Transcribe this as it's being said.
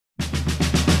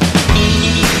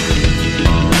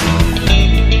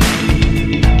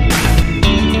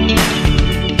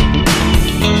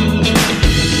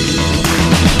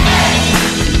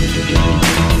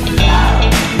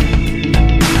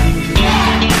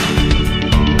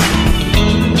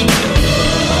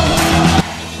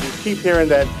keep hearing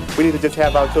that we need to just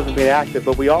have our children being active,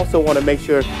 but we also want to make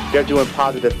sure they're doing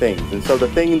positive things. And so the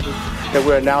things that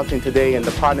we're announcing today and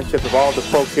the partnership of all the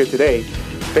folks here today,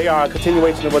 they are a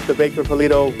continuation of what the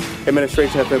Baker-Polito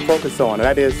Administration has been focused on, and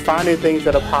that is finding things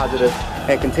that are positive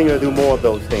and continue to do more of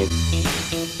those things.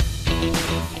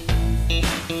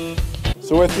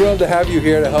 So we're thrilled to have you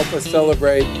here to help us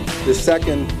celebrate the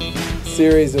second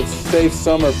series of safe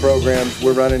summer programs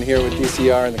we're running here with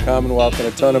DCR and the Commonwealth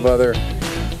and a ton of other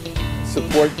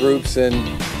support groups and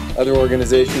other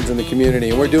organizations in the community.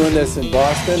 And we're doing this in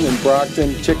Boston, in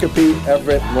Brockton, Chicopee,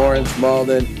 Everett, Lawrence,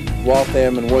 Malden,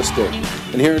 Waltham, and Worcester.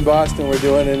 And here in Boston, we're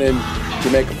doing it in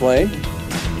Jamaica Plain,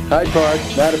 Hyde Park,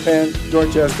 Mattapan,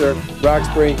 Dorchester,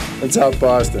 Roxbury, and South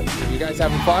Boston. You guys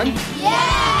having fun?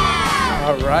 Yeah!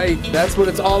 All right, that's what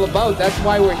it's all about. That's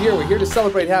why we're here. We're here to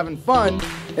celebrate having fun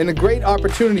and a great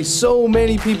opportunity so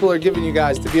many people are giving you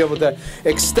guys to be able to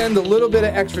extend a little bit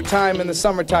of extra time in the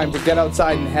summertime to get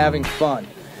outside and having fun.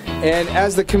 And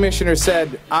as the commissioner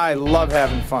said, I love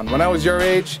having fun. When I was your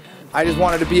age, I just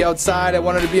wanted to be outside. I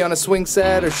wanted to be on a swing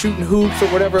set or shooting hoops or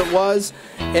whatever it was.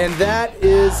 And that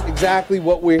is exactly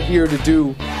what we're here to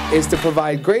do, is to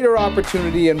provide greater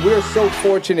opportunity. And we're so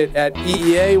fortunate at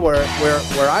EEA, where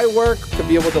I work, to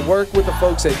be able to work with the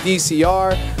folks at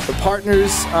DCR, the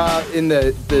partners in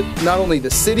not only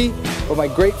the city, but my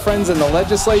great friends in the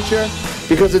legislature,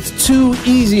 because it's too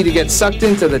easy to get sucked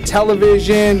into the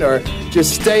television or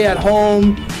just stay at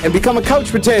home and become a couch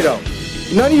potato.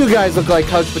 None of you guys look like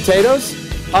couch potatoes,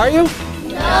 are you?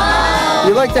 No!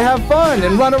 You like to have fun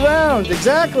and run around,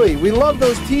 exactly. We love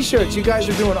those t-shirts. You guys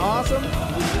are doing awesome.